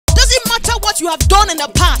you have done in the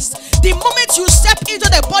past. The moment you step into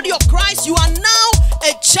the body of Christ, you are now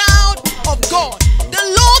a child of God. The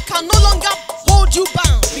law can no longer hold you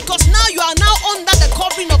bound, because now you are now under the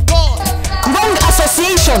covering of God. Wrong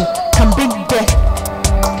association can bring death.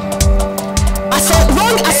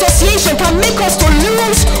 Wrong association can make us to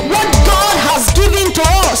lose what God has given to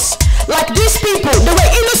us. Like these people, they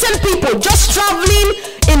were innocent people just traveling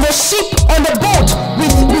in the ship on the boat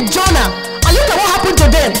with Jonah. And look at what happened to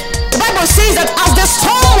them. The Bible says that as the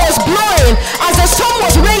storm was blowing, as the storm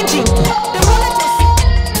was raging, they wanted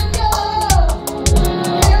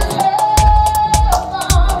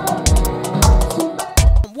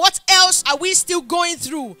to... What else are we still going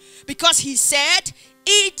through? Because he said,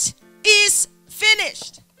 it is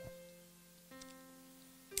finished.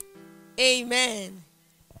 Amen.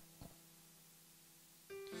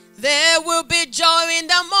 There will be joy in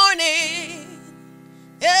the morning.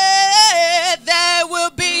 Yeah, there will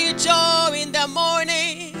be joy in the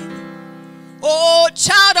morning. Oh,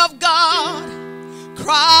 child of God,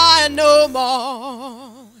 cry no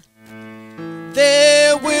more.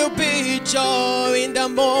 There will be joy in the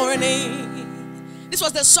morning. This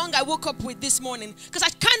was the song I woke up with this morning, because I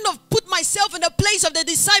kind of put myself in the place of the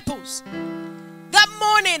disciples. That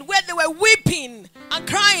morning where they were weeping and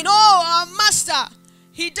crying, oh, our master,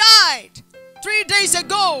 he died 3 days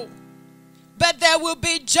ago. But there will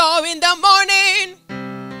be joy in the morning.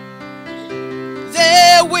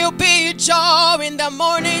 There will be joy in the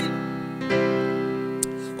morning.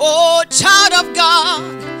 Oh, child of God,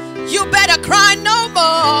 you better cry no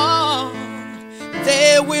more.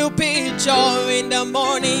 There will be joy in the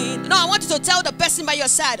morning. No, I want you to tell the person by your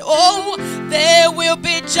side, oh, there will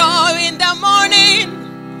be joy in the morning.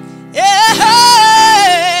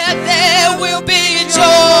 Yeah, there will be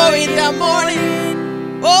joy in the morning.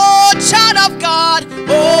 Oh, child of God,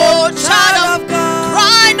 oh, child of God,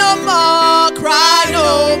 cry no more, cry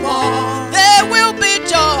no more. There will be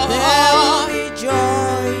joy. There will be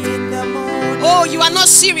joy in the morning. Oh, you are not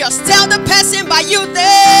serious. Tell the person by you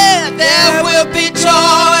there. There will be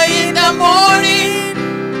joy in the morning.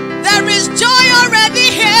 There is joy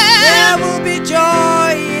already here. There will be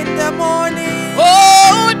joy in the morning.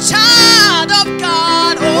 Oh, child of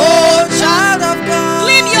God, oh, child of God,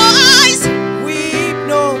 clean your eyes. Weep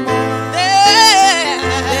no more.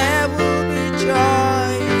 There will be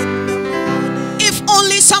joy in the morning. If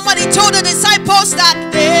only somebody told the disciples that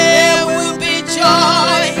there will be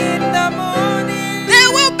joy in the morning.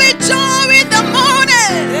 There will be joy in the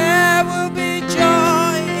morning. There will be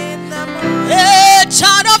joy in the morning. Hey,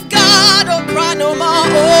 child of God, oh, cry no more.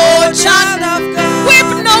 Oh, child of God, weep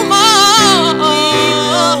no more.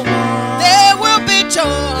 There will be joy.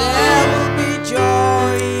 There will be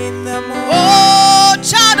joy in the morning. Oh,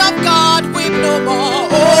 child of God, weep no more.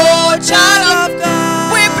 Oh, child of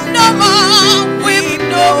God, weep no more. Weep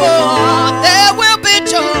no more. There will be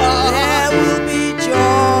joy. There will be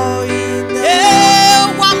joy in the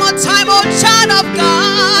morning. One more time, oh, child of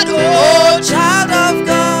God. Oh, child of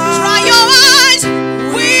God, dry your eyes.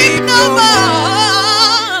 Weep no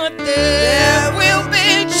more. There will be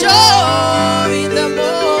joy in the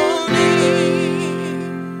morning.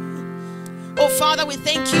 Oh, Father, we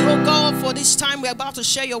thank you, oh God, for this time we're about to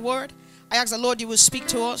share your word. I ask the Lord you will speak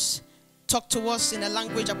to us, talk to us in a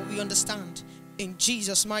language that we understand. In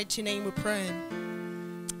Jesus' mighty name we pray.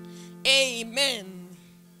 Amen.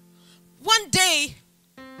 One day,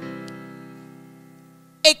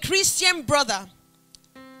 a Christian brother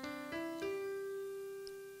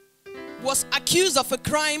was accused of a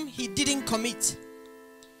crime he didn't commit.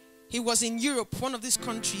 He was in Europe, one of these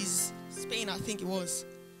countries, Spain I think it was.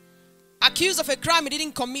 Accused of a crime he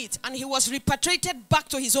didn't commit, and he was repatriated back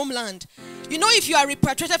to his homeland. You know, if you are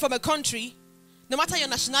repatriated from a country, no matter your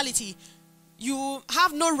nationality, you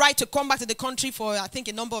have no right to come back to the country for, I think,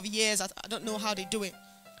 a number of years. I don't know how they do it.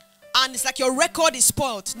 And it's like your record is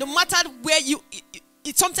spoiled. No matter where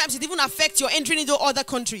sometimes it even affects your entry into other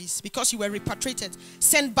countries because you were repatriated,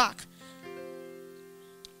 sent back.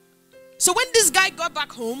 So when this guy got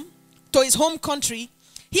back home to his home country,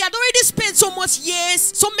 he had already spent so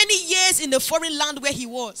many years in the foreign land where he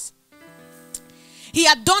was. He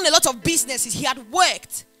had done a lot of businesses. He had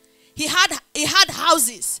worked. He had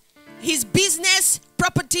houses, his business,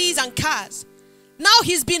 properties, and cars. Now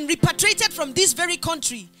he's been repatriated from this very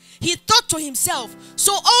country. He thought to himself,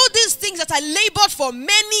 so all these things that I labored for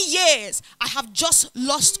many years, I have just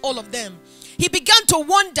lost all of them. He began to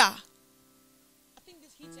wonder. I think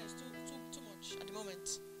this heater is too much at the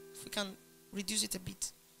moment. If we can reduce it a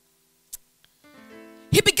bit.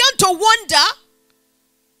 He began to wonder,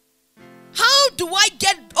 how do I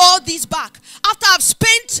get all these back? After I've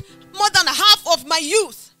spent more than half of my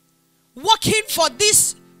youth working for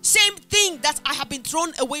this same thing that I have been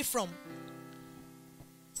thrown away from.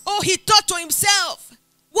 Oh, he thought to himself,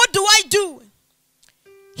 what do I do?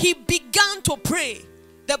 He began to pray.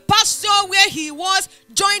 The pastor where he was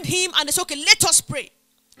joined him and they said, okay, let us pray.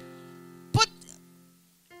 But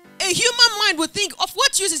a human mind would think, of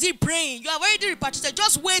what use is he praying? You are already repatriated.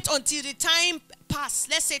 Just wait until the time passes.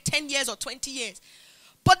 Let's say 10 years or 20 years.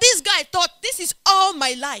 But this guy thought, this is all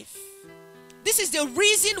my life. This is the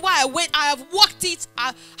reason why I have worked it.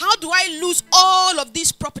 How do I lose all of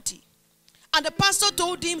this property? And the pastor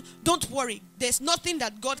told him, don't worry. There's nothing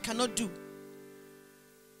that God cannot do.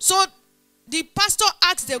 So the pastor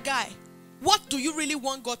asked the guy, what do you really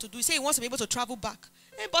want God to do? He said he wants to be able to travel back.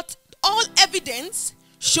 But all evidence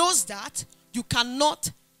shows that you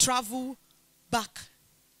cannot travel back.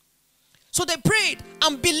 So they prayed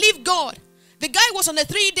and believed God. The guy was on a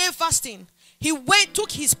 3-day fasting. He went,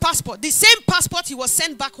 took his passport, the same passport he was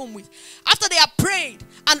sent back home with. After they had prayed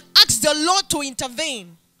and asked the Lord to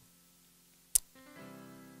intervene,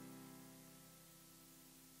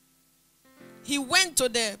 he went to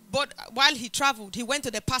the, but while he traveled, he went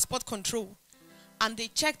to the passport control and they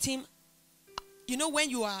checked him. You know,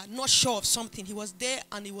 when you are not sure of something, he was there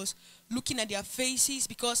and he was looking at their faces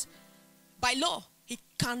because by law, he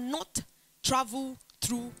cannot travel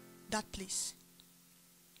through that place.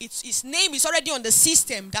 His name is already on the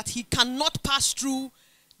system that he cannot pass through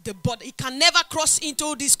the border. He can never cross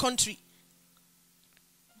into this country.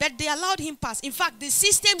 But they allowed him pass. In fact, the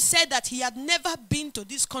system said that he had never been to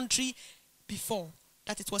this country before,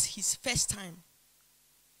 that it was his first time.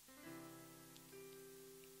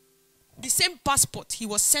 The same passport he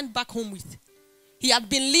was sent back home with. He had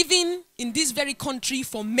been living in this very country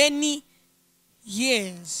for many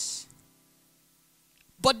years.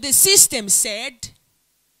 But the system said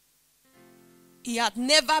he had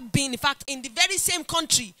never been, in fact, in the very same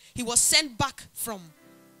country he was sent back from.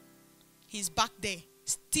 He's back there,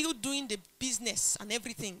 still doing the business and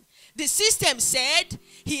everything. The system said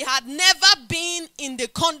he had never been in the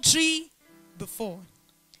country before.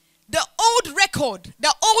 The old record,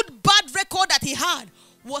 the old bad record that he had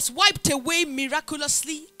was wiped away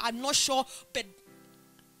miraculously. I'm not sure, but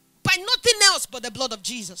by nothing else but the blood of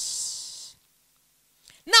Jesus.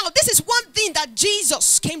 Now, this is one thing that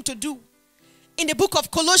Jesus came to do. In the book of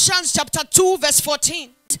Colossians chapter 2 verse 14.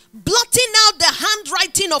 Blotting out the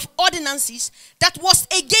handwriting of ordinances that was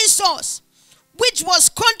against us, which was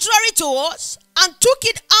contrary to us, and took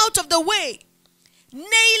it out of the way,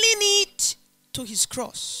 nailing it to his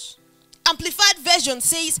cross. Amplified version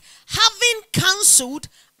says, having cancelled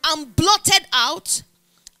and blotted out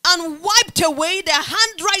and wiped away the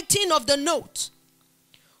handwriting of the note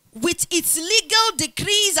with its legal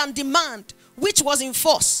decrees and demand, which was in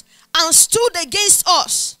force, and stood against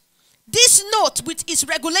us. This note with its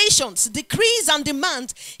regulations, decrees and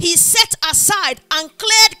demands, he set aside and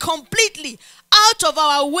cleared completely out of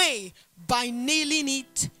our way by nailing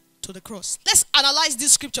it to the cross. Let's analyze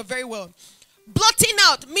this scripture very well. Blotting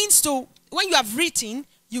out means to, when you have written,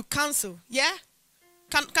 you cancel. Yeah?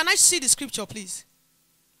 Can I see the scripture, please?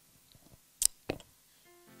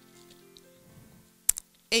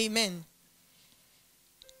 Amen.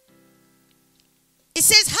 It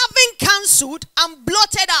says, having cancelled and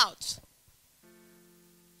blotted out,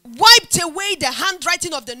 wiped away the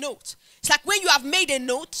handwriting of the note. It's like when you have made a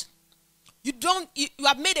note, you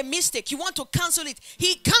have made a mistake, you want to cancel it.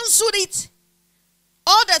 He cancelled it.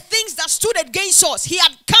 All the things that stood against us, he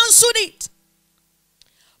had cancelled it.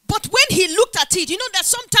 But when he looked at it, you know that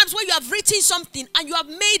sometimes when you have written something and you have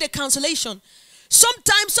made a cancellation,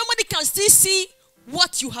 sometimes somebody can still see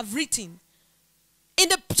what you have written.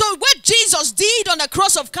 So what Jesus did on the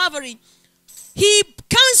cross of Calvary, he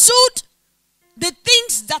cancelled the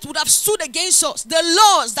things that would have stood against us, the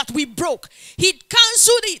laws that we broke. He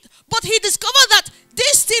cancelled it. But he discovered that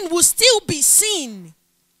this thing will still be seen.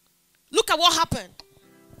 Look at what happened.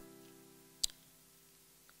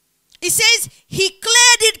 It says he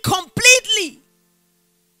cleared it completely.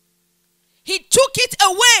 He took it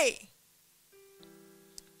away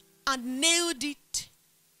and nailed it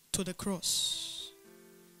to the cross.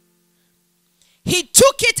 He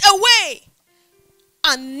took it away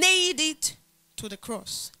and nailed it to the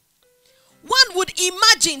cross. One would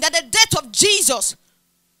imagine that the death of Jesus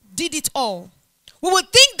did it all. We would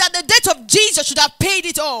think that the death of Jesus should have paid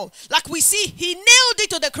it all. Like we see, he nailed it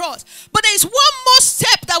to the cross. But there is one more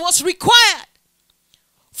step that was required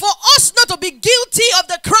for us not to be guilty of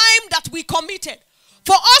the crime that we committed.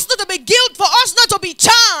 For us not to be guilty, for us not to be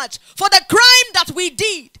charged for the crime that we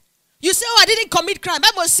did. You say, oh, I didn't commit crime.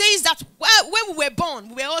 Bible says that when we were born,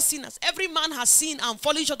 we were all sinners. Every man has sinned and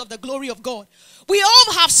fallen short of the glory of God. We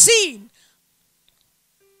all have sinned.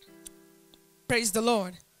 Praise the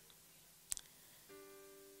Lord.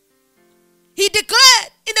 He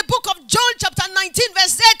declared in the book of John chapter 19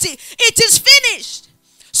 verse 30, it is finished.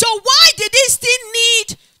 So why did he still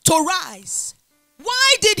need to rise?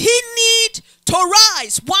 Why did he need to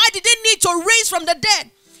rise? Why did he need to raise from the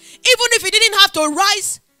dead? Even if he didn't have to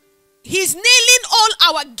rise, his nailing all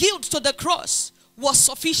our guilt to the cross was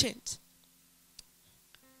sufficient.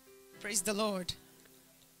 Praise the Lord.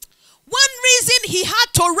 One reason he had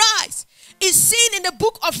to rise is seen in the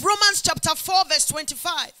book of Romans chapter 4 verse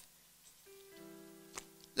 25.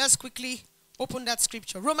 Let's quickly open that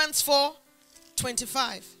scripture. Romans 4,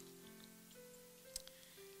 25.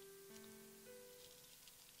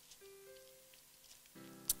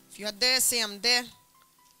 If you are there, say I'm there.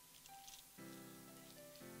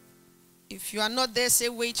 If you are not there, say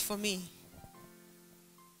wait for me.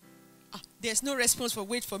 There's no response for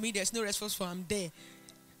wait for me. There's no response for I'm there.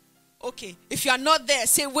 Okay. If you are not there,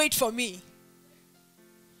 say wait for me.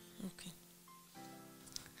 Okay.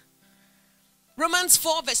 Romans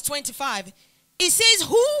 4 verse 25. It says,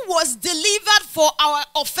 who was delivered for our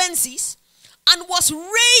offenses and was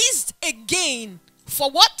raised again for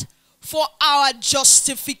what? For our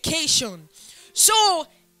justification. So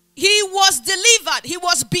he was delivered. He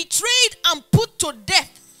was betrayed and put to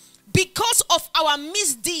death because of our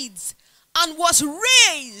misdeeds and was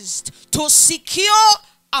raised to secure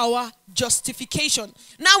our justification.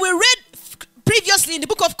 Now we read previously in the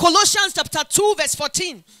book of Colossians chapter 2 verse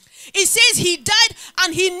 14. It says he died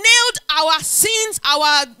and he nailed our sins,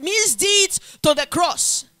 our misdeeds to the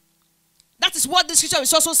cross. That is what the scripture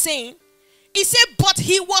is also saying. He said, but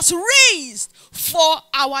he was raised for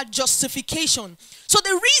our justification. So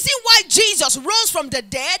the reason why Jesus rose from the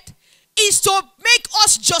dead is to make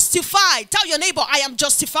us justified. Tell your neighbor, I am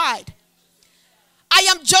justified. I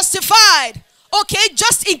am justified. Okay,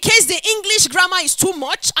 just in case the English grammar is too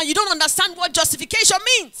much and you don't understand what justification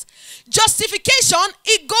means. Justification,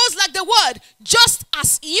 it goes like the word, just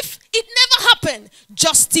as if it never happened.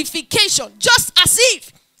 Justification, just as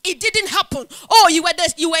if it didn't happen. Oh, you were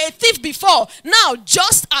a thief before. Now,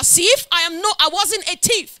 just as if I wasn't a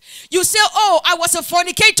thief. You say, oh, I was a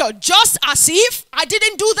fornicator. Just as if I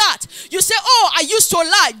didn't do that. You say, oh, I used to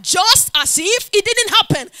lie. Just as if it didn't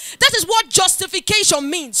happen. That is what justification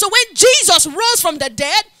means. So when Jesus rose from the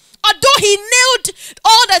dead, although he nailed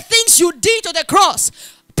all the things you did to the cross,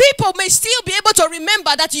 people may still be able to remember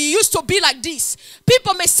that you used to be like this.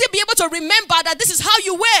 People may still be able to remember that this is how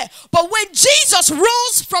you were. But when Jesus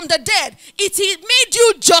rose from the dead, it made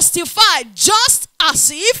you justified, just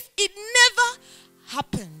as if it never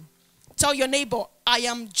happened. Tell your neighbor, I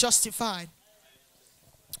am justified.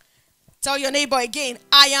 Tell your neighbor again,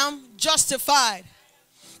 I am justified.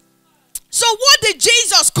 So what did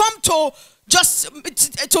Jesus come to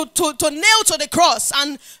nail to the cross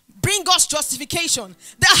and bring us justification?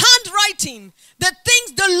 The handwriting, the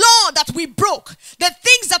things, the law that we broke, the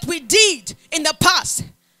things that we did in the past.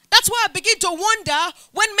 That's why I begin to wonder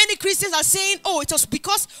when many Christians are saying, oh, it was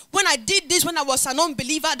because when I did this when I was an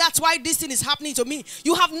unbeliever, that's why this thing is happening to me.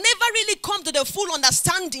 You have never really come to the full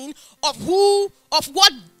understanding of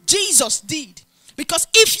what Jesus did. Because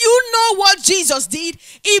if you know what Jesus did,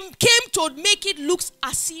 it came to make it look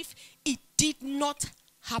as if it did not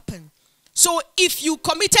happen. So if you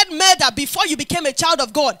committed murder before you became a child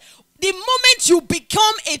of God, the moment you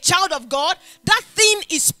become a child of God, that thing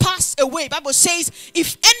is passed away. The Bible says,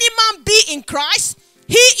 if any man be in Christ,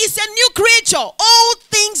 he is a new creature. All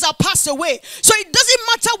things are passed away. So it doesn't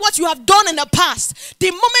matter what you have done in the past. The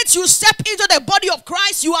moment you step into the body of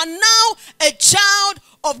Christ, you are now a child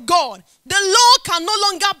of God. The law can no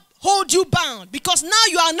longer hold you bound because now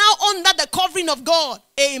you are now under the covering of God.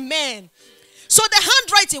 Amen. So the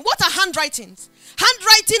handwriting, what are handwritings?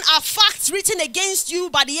 Handwriting are facts written against you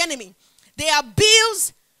by the enemy. They are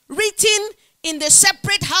bills written in the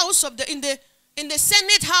separate house of in the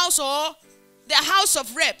Senate house or the House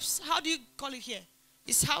of Reps. How do you call it here?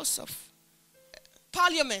 It's House of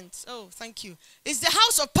Parliament. Oh, thank you. It's the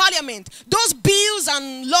House of Parliament. Those bills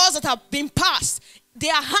and laws that have been passed, they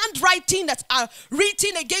are handwriting that are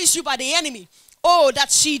written against you by the enemy. Oh,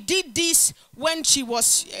 that she did this when she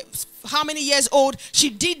was how many years old? She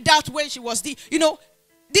did that when she was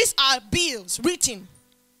these are bills written.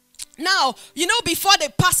 Now, before they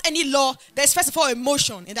pass any law, there's first of all a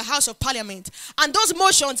motion in the House of Parliament. And those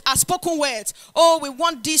motions are spoken words. Oh, we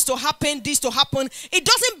want this to happen, this to happen. It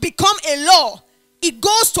doesn't become a law. It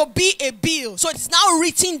goes to be a bill. So it's now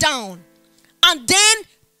written down. And then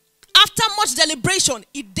After much deliberation,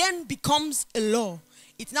 it then becomes a law.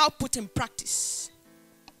 It's now put in practice.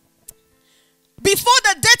 Before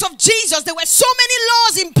the death of Jesus, there were so many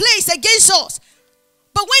laws in place against us.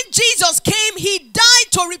 But when Jesus came, he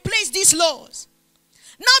died to replace these laws.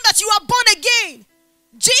 Now that you are born again,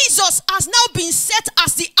 Jesus has now been set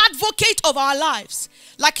as the advocate of our lives.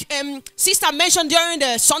 Like sister mentioned during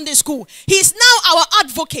the Sunday school, he's now our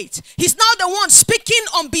advocate. He's now the one speaking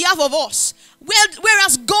on behalf of us.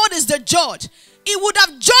 Whereas God is the judge. He would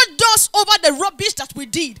have judged us over the rubbish that we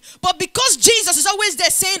did. But because Jesus is always there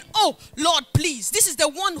saying, oh, Lord, please, this is the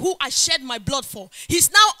one who I shed my blood for.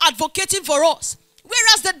 He's now advocating for us.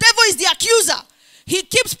 Whereas the devil is the accuser. He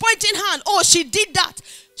keeps pointing hand. Oh, she did that.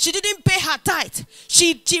 She didn't pay her tithe.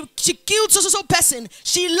 She killed so person.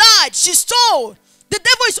 She lied. She stole. The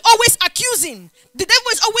devil is always accusing. The devil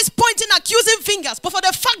is always pointing accusing fingers. But for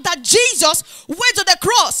the fact that Jesus went to the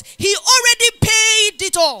cross, he already paid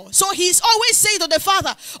it all. So he's always saying to the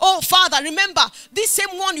Father, oh Father, remember this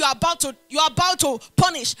same one you are about to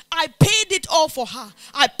punish. I paid it all for her.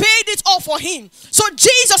 I paid it all for him. So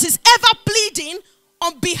Jesus is ever pleading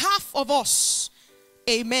on behalf of us.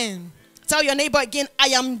 Amen. Tell your neighbor again, I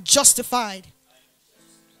am justified.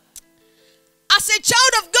 As a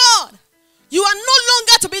child of God, you are no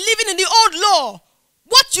longer to be living in the old law.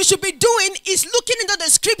 What you should be doing is looking into the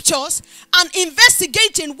scriptures and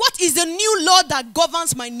investigating what is the new law that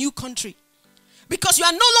governs my new country. Because you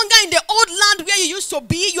are no longer in the old land where you used to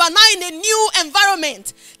be. You are now in a new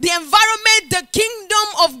environment. The environment, the kingdom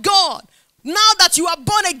of God. Now that you are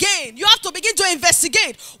born again, you have to begin to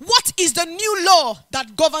investigate what is the new law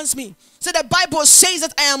that governs me. So the Bible says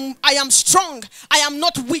that I am strong, I am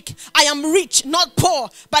not weak, I am rich, not poor.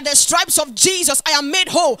 By the stripes of Jesus, I am made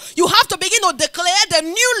whole. You have to begin to declare the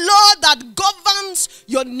new law that governs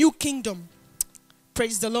your new kingdom.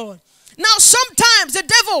 Praise the Lord. Now sometimes the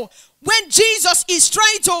devil, when Jesus is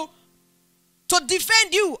trying to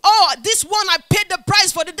defend you, oh, this one I paid the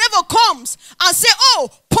price for, the devil comes and say, oh,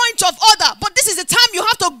 point of order. But this is the time you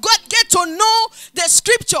have to get to know the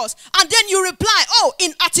scriptures. And then you reply, oh,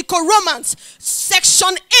 in Article Romans,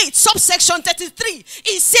 section 8, subsection 33,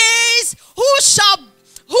 it says,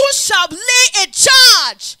 who shall lay a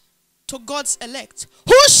charge to God's elect?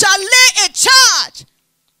 Who shall lay a charge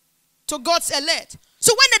to God's elect?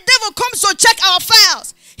 So when the devil comes to check our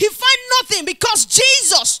files, he finds nothing because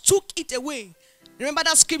Jesus took it away. Remember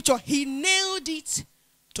that scripture? He nailed it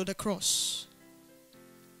to the cross.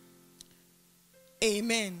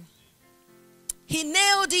 Amen. He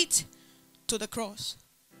nailed it to the cross.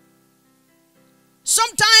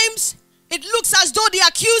 Sometimes it looks as though the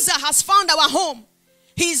accuser has found our home.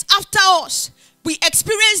 He is after us. We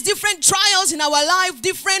experience different trials in our life,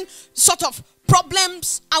 different sort of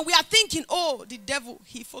problems, and we are thinking, oh, the devil,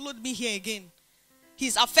 he followed me here again.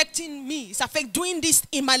 He's affecting me. He's doing this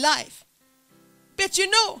in my life. But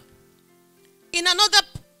you know, in another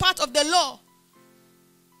part of the law,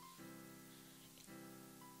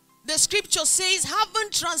 the scripture says,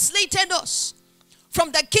 haven't translated us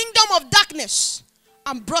from the kingdom of darkness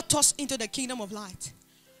and brought us into the kingdom of light.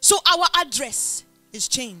 So our address is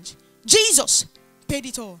changed. Jesus paid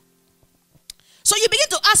it all. So you begin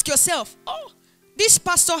to ask yourself, oh, this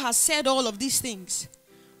pastor has said all of these things,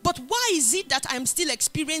 but why is it that I'm still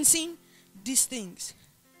experiencing these things?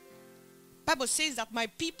 Bible says that my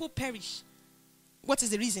people perish. What is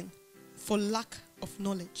the reason? For lack of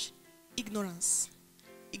knowledge. Ignorance.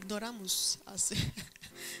 Ignoramus.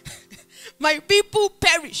 My people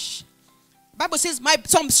perish. Bible says,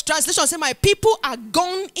 some translations say my people are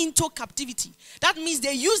gone into captivity. That means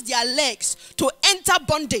they use their legs to enter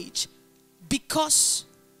bondage because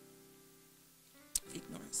of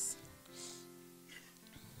ignorance.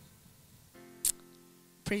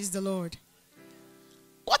 Praise the Lord.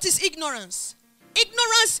 What is ignorance?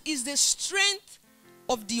 Ignorance is the strength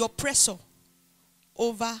of the oppressor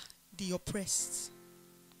over the oppressed.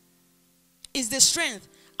 It's the strength.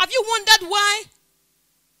 Have you wondered why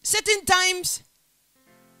certain times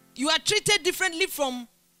you are treated differently from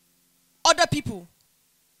other people?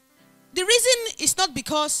 The reason is not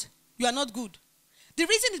because you are not good. The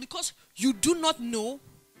reason is because you do not know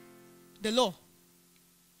the law.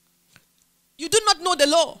 You do not know the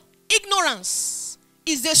law. Ignorance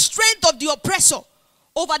is the strength of the oppressor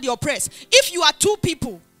over the oppressed. If you are two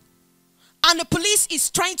people and the police is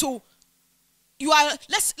trying to,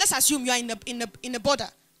 let's assume you are in a border,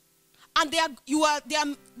 and they are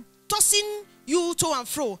tossing you to and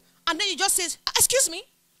fro, and then you just say, excuse me,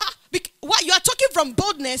 what you are talking from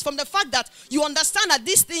boldness, from the fact that you understand that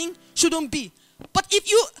this thing shouldn't be. But if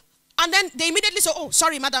you, and then they immediately say, oh,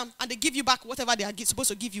 sorry, madam, and they give you back whatever they are supposed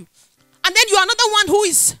to give you. And then you are another one who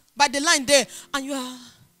is by the line there. And you are,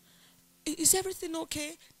 is everything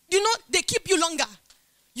okay? You know, they keep you longer.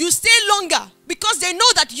 You stay longer because they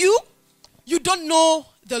know that you don't know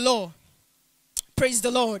the law. Praise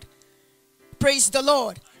the Lord. Praise the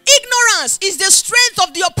Lord. Ignorance is the strength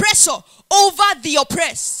of the oppressor over the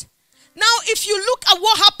oppressed. Now, if you look at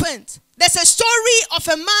what happened, there's a story of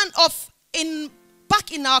a man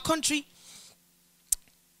back in our country.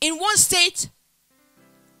 In one state,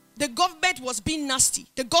 the government was being nasty.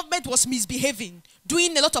 The government was misbehaving,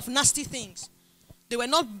 doing a lot of nasty things. They were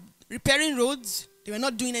not repairing roads. They were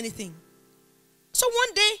not doing anything. So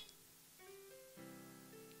one day,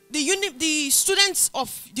 the students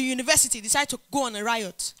of the university decided to go on a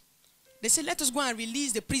riot. They said, let us go and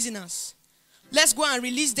release the prisoners. Let's go and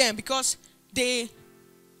release them because they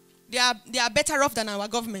are better off than our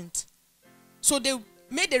government. So they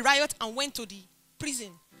made a riot and went to the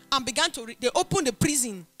prison and they opened the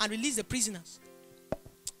prison and released the prisoners.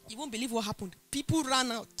 You won't believe what happened. People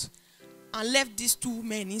ran out and left these two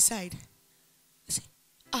men inside. They say,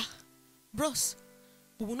 bros,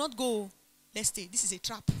 we will not go. Let's stay. This is a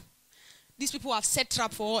trap. These people have set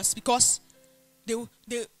trap for us because when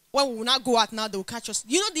we will not go out now, they will catch us.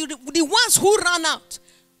 You know, the ones who ran out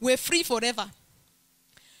were free forever.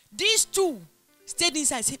 These two stayed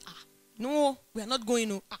inside and said, no, we are not going.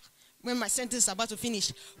 No. When my sentence is about to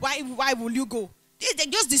finish, why will you go? They're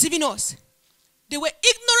just deceiving us. They were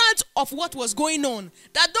ignorant of what was going on.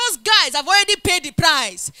 That those guys have already paid the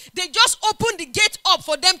price. They just opened the gate up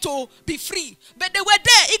for them to be free. But they were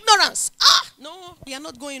there, ignorance. No, we are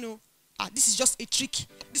not going. No. This is just a trick.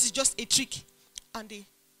 This is just a trick. And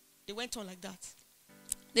they went on like that.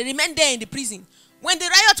 They remained there in the prison. When the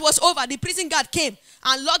riot was over, the prison guard came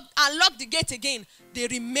and locked the gate again. They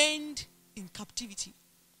remained in captivity.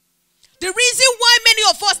 The reason why many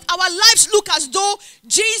of us, our lives look as though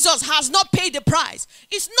Jesus has not paid the price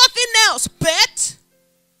is nothing else but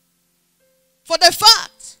for the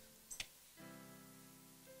fact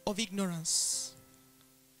of ignorance.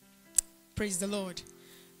 Praise the Lord.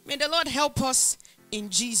 May the Lord help us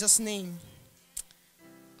in Jesus' name.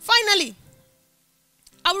 Finally,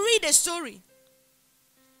 I will read a story.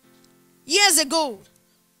 Years ago,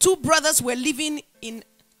 two brothers were living in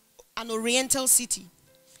an oriental city.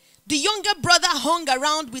 The younger brother hung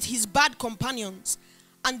around with his bad companions,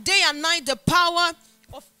 and day and night the power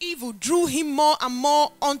of evil drew him more and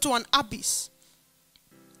more onto an abyss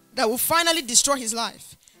that would finally destroy his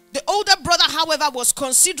life. The older brother, however, was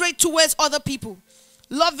considerate towards other people,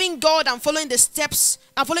 loving God and following the steps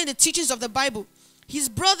and following the teachings of the Bible. His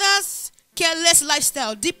brother's careless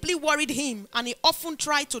lifestyle deeply worried him, and he often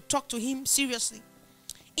tried to talk to him seriously.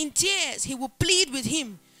 In tears, he would plead with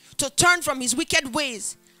him to turn from his wicked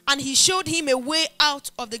ways, and he showed him a way out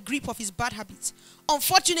of the grip of his bad habits.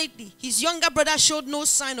 Unfortunately, his younger brother showed no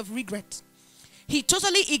sign of regret. He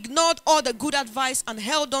totally ignored all the good advice and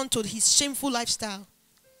held on to his shameful lifestyle.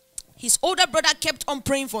 His older brother kept on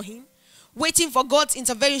praying for him, waiting for God's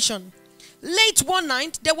intervention. Late one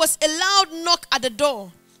night, there was a loud knock at the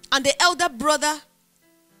door, and the elder brother,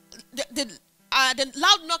 the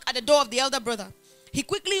loud knock at the door of the elder brother. He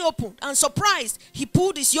quickly opened, and surprised, he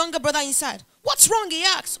pulled his younger brother inside. What's wrong? He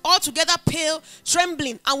asked, altogether pale,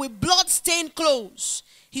 trembling, and with blood-stained clothes.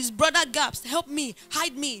 His brother gasped, help me,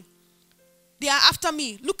 hide me. They are after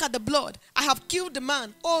me. Look at the blood. I have killed the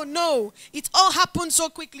man. Oh no, it all happened so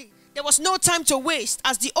quickly. There was no time to waste,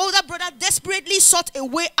 as the older brother desperately sought a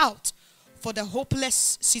way out for the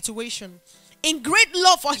hopeless situation. In great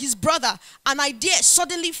love for his brother, an idea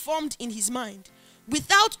suddenly formed in his mind.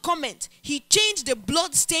 Without comment, he changed the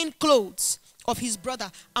blood-stained clothes of his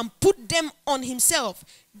brother and put them on himself,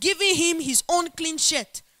 giving him his own clean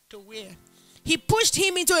shirt to wear. He pushed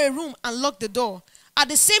him into a room and locked the door. At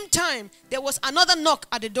the same time, there was another knock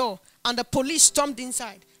at the door, and the police stormed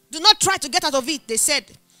inside. Do not try to get out of it, they said.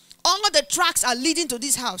 All the tracks are leading to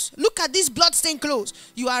this house. Look at these blood-stained clothes.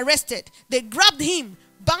 You are arrested. They grabbed him,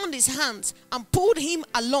 bound his hands, and pulled him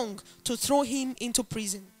along to throw him into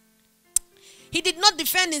prison. He did not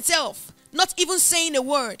defend himself, not even saying a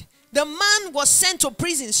word. The man was sent to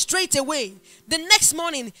prison straight away. The next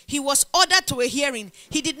morning, he was ordered to a hearing.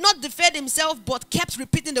 He did not defend himself, but kept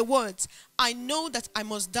repeating the words, I know that I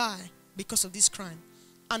must die because of this crime,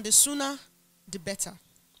 and the sooner, the better.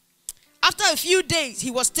 After a few days, he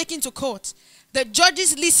was taken to court. The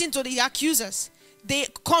judges listened to the accusers. They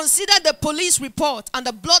considered the police report and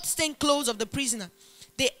the blood-stained clothes of the prisoner.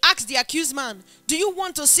 They asked the accused man, do you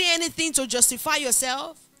want to say anything to justify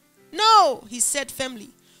yourself? No, he said firmly,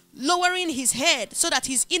 lowering his head so that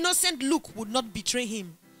his innocent look would not betray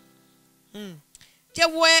him.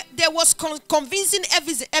 There was convincing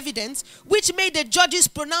evidence which made the judges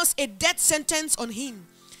pronounce a death sentence on him.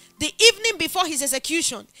 The evening before his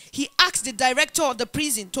execution, he asked the director of the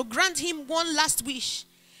prison to grant him one last wish.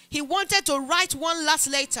 He wanted to write one last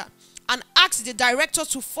letter and asked the director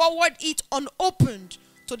to forward it unopened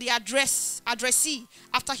to the addressee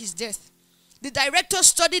after his death. The director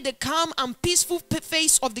studied the calm and peaceful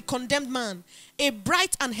face of the condemned man. A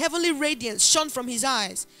bright and heavenly radiance shone from his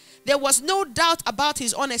eyes. There was no doubt about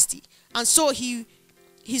his honesty, and so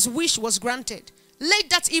his wish was granted.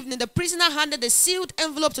 Late that evening, the prisoner handed a sealed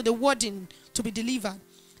envelope to the warden to be delivered.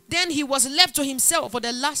 Then he was left to himself for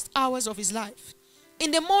the last hours of his life.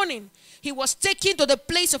 In the morning, he was taken to the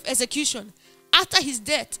place of execution. After his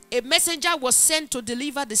death, a messenger was sent to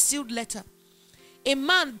deliver the sealed letter. A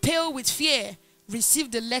man, pale with fear,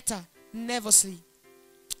 received the letter nervously.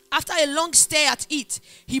 After a long stare at it,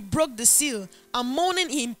 he broke the seal, and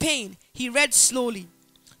moaning in pain, he read slowly,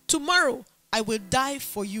 "Tomorrow I will die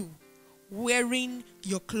for you, wearing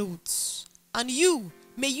your clothes. And you,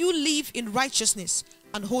 may you live in righteousness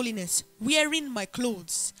and holiness, wearing my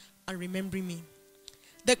clothes and remembering me."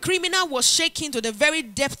 The criminal was shaken to the very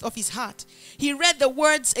depth of his heart. He read the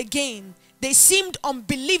words again. They seemed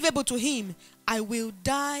unbelievable to him. "I will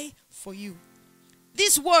die for you."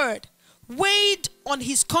 This word weighed on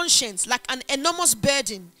his conscience like an enormous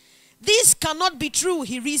burden. This cannot be true,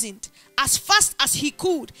 he reasoned. As fast as he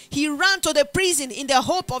could, he ran to the prison in the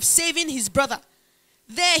hope of saving his brother.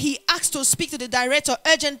 There he asked to speak to the director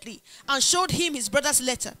urgently and showed him his brother's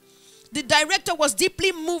letter. The director was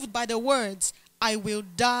deeply moved by the words, "I will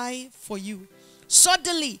die for you."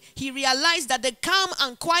 Suddenly, he realized that the calm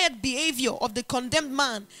and quiet behavior of the condemned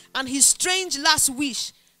man and his strange last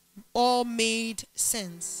wish all made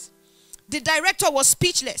sense. The director was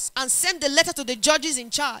speechless and sent the letter to the judges in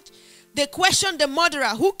charge. They questioned the murderer,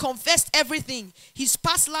 who confessed everything: his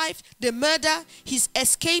past life, the murder, his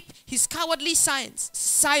escape, his cowardly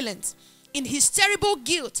silence. In his terrible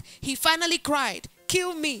guilt, he finally cried,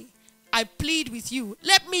 "Kill me. I plead with you.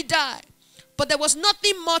 Let me die." But there was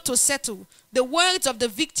nothing more to settle. The words of the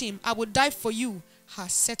victim, "I will die for you,"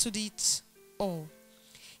 has settled it all.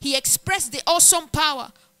 He expressed the awesome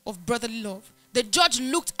power of brotherly love. The judge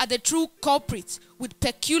looked at the true culprit with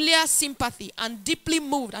peculiar sympathy and deeply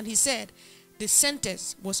moved, and he said, "The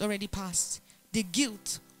sentence was already passed. The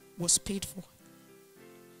guilt was paid for."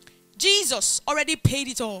 Jesus already paid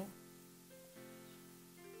it all.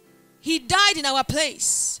 He died in our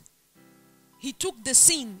place. He took the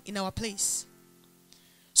sin in our place.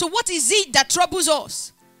 So what is it that troubles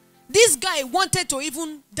us? This guy wanted to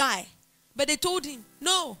even die, but they told him,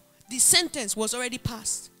 "No, the sentence was already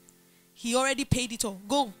passed. He already paid it all.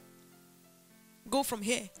 Go from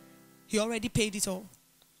here. He already paid it all."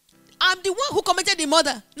 "I'm the one who committed the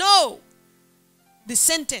murder." "No, the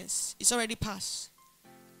sentence is already passed.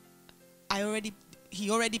 He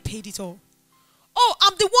already paid it all." "Oh,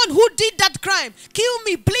 I'm the one who did that crime. Kill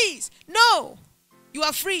me, please." "No, you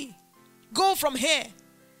are free. Go from here."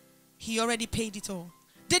 He already paid it all.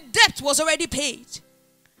 The debt was already paid.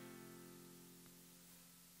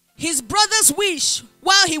 His brother's wish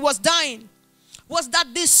while he was dying was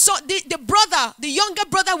that the younger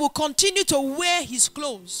brother will continue to wear his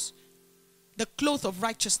clothes, the cloth of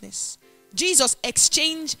righteousness. Jesus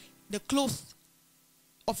exchanged the cloth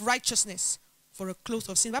of righteousness for a cloth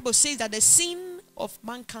of sin. The Bible says that the sin of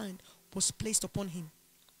mankind was placed upon him.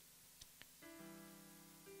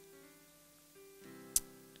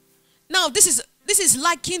 Now, this is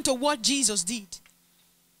likened to what Jesus did.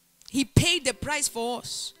 He paid the price for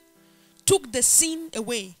us, took the sin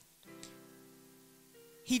away.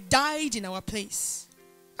 He died in our place.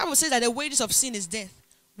 The Bible says that the wages of sin is death.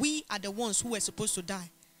 We are the ones who were supposed to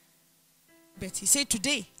die. But he said,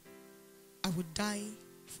 "Today, I will die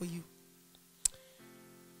for you."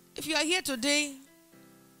 If you are here today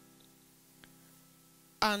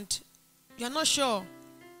and you are not sure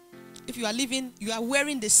if you are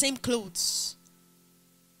wearing the same clothes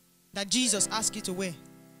that Jesus asked you to wear,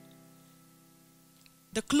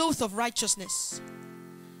 the cloth of righteousness.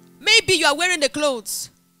 Maybe you are wearing the clothes,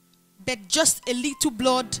 but just a little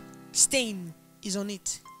blood stain is on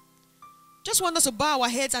it. Just want us to bow our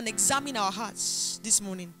heads and examine our hearts this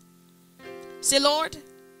morning. Say, "Lord,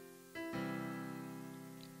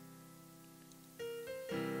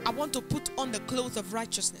 I want to put on the cloth of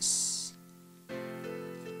righteousness.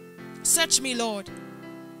 Search me, Lord.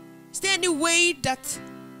 Is there any way that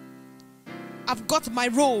I've got my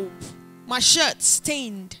robe, my shirt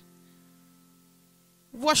stained?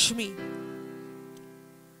 Wash me."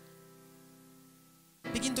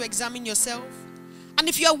 Begin to examine yourself. And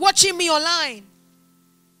if you are watching me online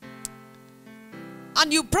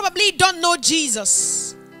and you probably don't know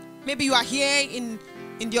Jesus. Maybe you are here in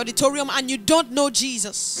the auditorium and you don't know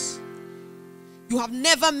Jesus. You have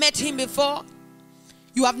never met him before.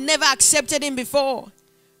 You have never accepted him before.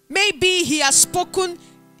 Maybe he has spoken.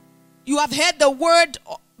 You have heard the word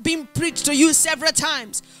being preached to you several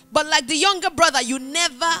times. But like the younger brother, you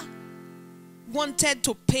never wanted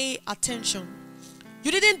to pay attention.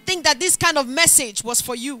 You didn't think that this kind of message was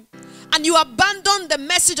for you. And you abandoned the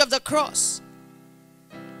message of the cross.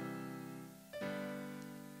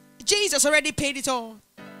 Jesus already paid it all.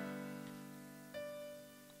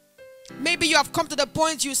 Maybe you have come to the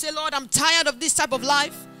point you say, Lord, I'm tired of this type of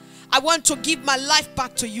life. I want to give my life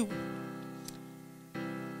back to you.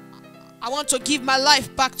 I want to give my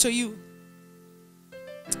life back to you.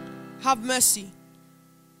 Have mercy.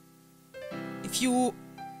 If you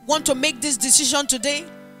want to make this decision today,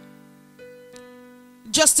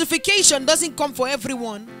 justification doesn't come for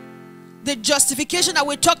everyone. The justification that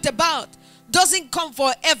we talked about doesn't come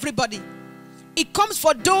for everybody. It comes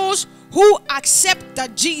for those who accept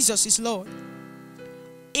that Jesus is Lord.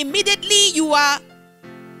 Immediately you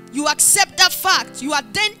accept that fact, you are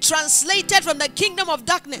then translated from the kingdom of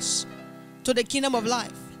darkness to the kingdom of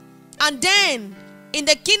life. And then in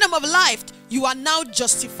the kingdom of life, you are now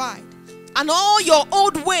justified. And all your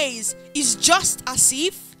old ways is just as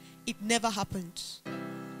if it never happened.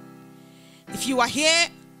 If you are here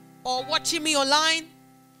or watching me online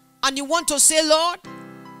and you want to say, Lord,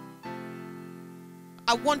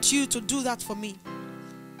 I want you to do that for me.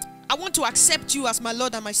 I want to accept you as my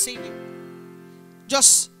Lord and my Savior.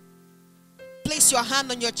 Just place your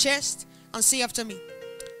hand on your chest and say after me.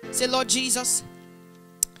 Say, Lord Jesus,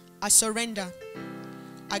 I surrender.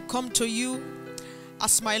 I come to you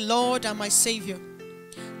as my Lord and my Savior.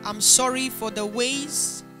 I'm sorry for the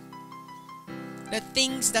ways, the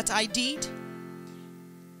things that I did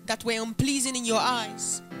that were unpleasing in your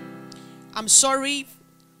eyes. I'm sorry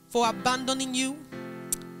for abandoning you.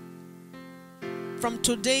 From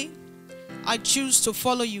today, I choose to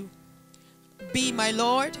follow you. Be my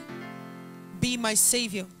Lord. Be my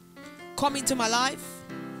Savior. Come into my life.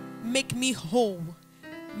 Make me whole.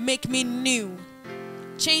 Make me new.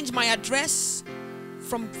 Change my address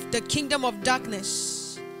from the kingdom of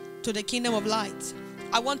darkness to the kingdom of light.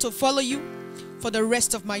 I want to follow you for the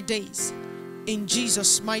rest of my days. In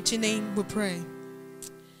Jesus' mighty name we pray.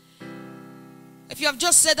 If you have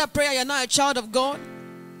just said that prayer, you're now a child of God.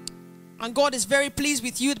 And God is very pleased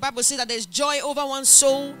with you. The Bible says that there's joy over one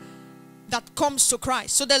soul that comes to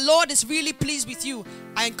Christ. So the Lord is really pleased with you.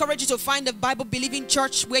 I encourage you to find a Bible-believing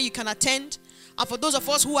church where you can attend. And for those of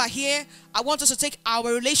us who are here, I want us to take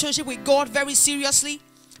our relationship with God very seriously,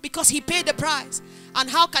 because he paid the price. And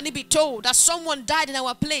how can it be told that someone died in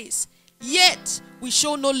our place, yet we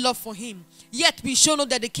show no love for him, yet we show no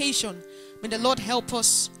dedication? May the Lord help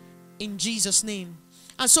us in Jesus' name.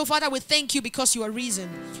 And so, Father, we thank you because you are risen.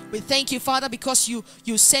 We thank you, Father, because you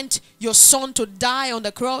sent your Son to die on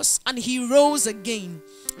the cross and he rose again.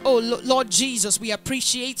 Oh, Lord Jesus, we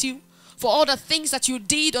appreciate you for all the things that you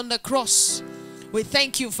did on the cross. We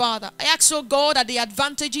thank you, Father. I ask, oh God, that the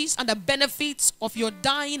advantages and the benefits of your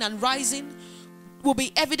dying and rising will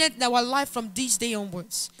be evident in our life from this day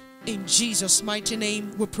onwards. In Jesus' mighty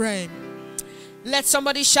name we pray. Let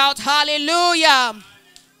somebody shout hallelujah.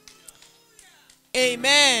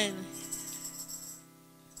 Amen.